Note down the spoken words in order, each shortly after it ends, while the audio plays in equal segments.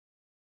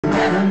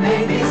and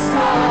make me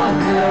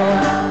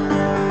stronger.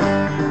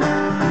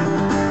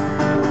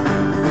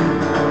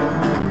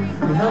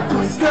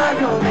 Skirt,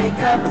 your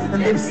makeup,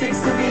 and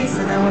lipsticks to me.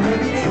 So now I'm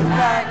living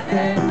back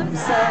then,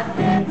 sat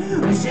here,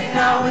 wishing I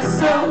was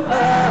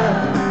sober.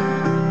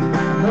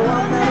 No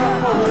one ever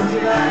holds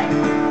you like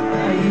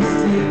I used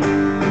to.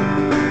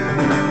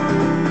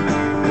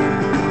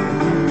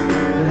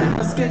 But the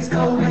house gets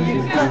cold when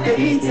you've got the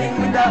heating.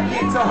 Without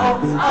you to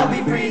hold, I'll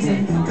be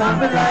freezing. Can't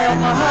rely on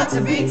my heart to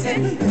beat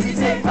it, cause you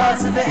take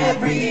parts of it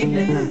every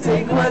evening.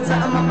 Take words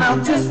out of my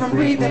mouth just from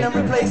breathing and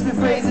replace with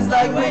phrases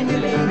like when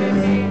you're leaving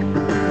me.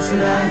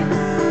 Should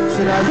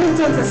I reach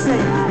out to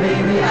sing?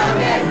 Maybe I'll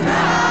get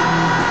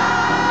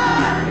drunk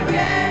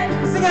again.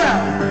 Sing it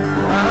out.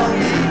 I'll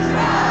be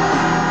drunk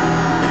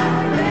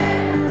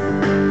again.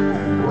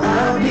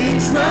 I'll be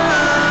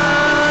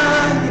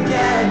drunk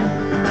again.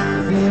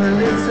 Feel a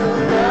little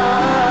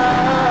love.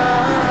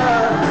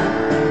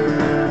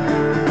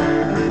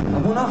 I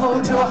wanna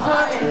hold your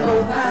heart in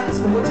both hands,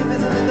 but what you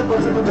fizzle in the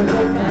bottom of a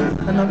coke can.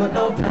 And I've got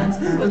no plans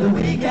for the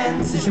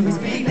weekend, so should we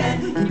speak then?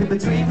 Keep it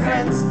between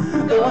friends.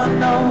 Though I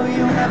know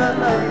you never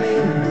loved me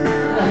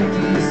like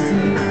you used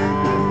to.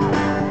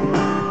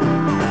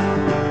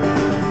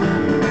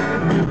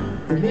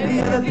 Maybe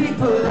other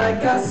people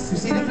like us who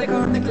see the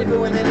flicker and the clicker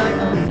when they light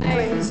up.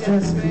 Flames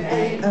just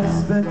create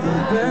us, but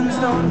burns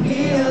don't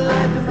heal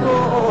like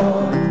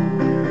before.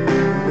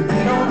 But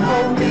they don't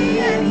hold me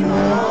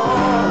anymore.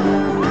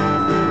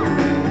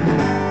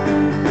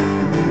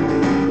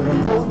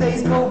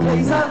 Cold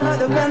plays out like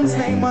the band's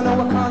name. I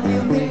know I can't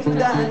heal things with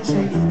that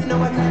handshake. You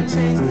know I can't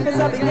change, as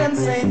I began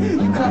saying.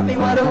 You cut me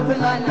wide open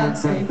like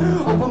Nancy.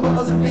 Open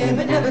bottles of beer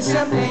but never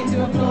champagne,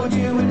 to applaud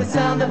you with the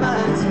sound of my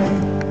hands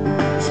made.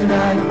 Should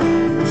I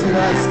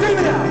scream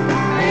it out?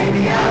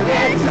 Maybe I'll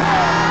get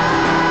drunk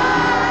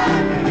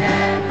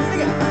again.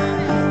 Sing it.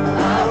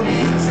 I'll be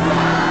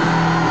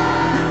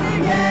drunk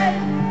again.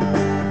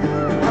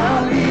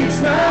 I'll be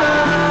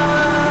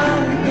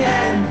drunk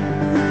again.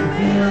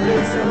 Feel a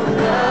little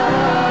love.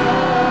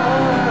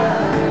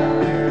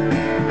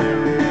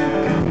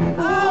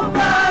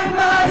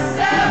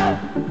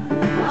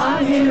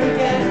 Here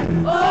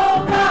again,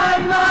 all by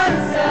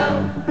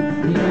myself.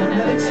 You'll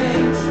never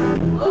change.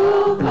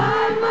 All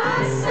by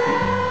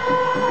myself.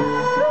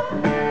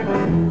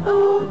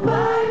 All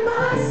by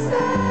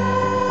myself.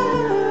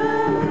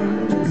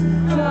 I'm just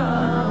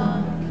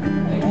drunk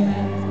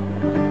again.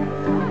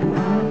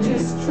 I'm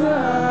just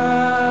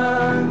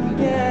drunk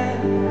again.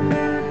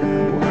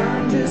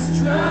 I'm just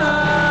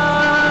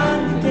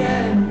drunk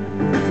again.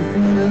 To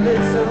feel a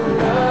little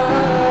love.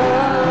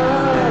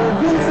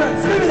 Vincent,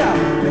 scream it out.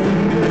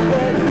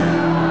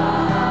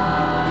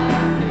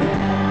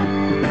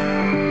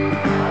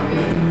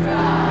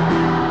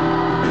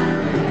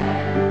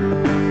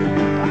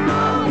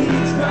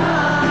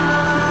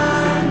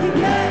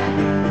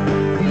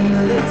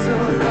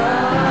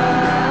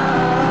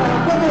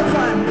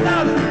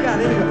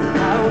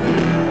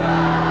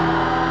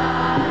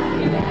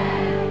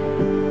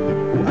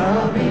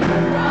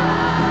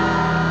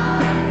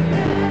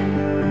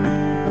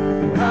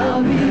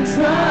 I'll be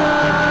trying.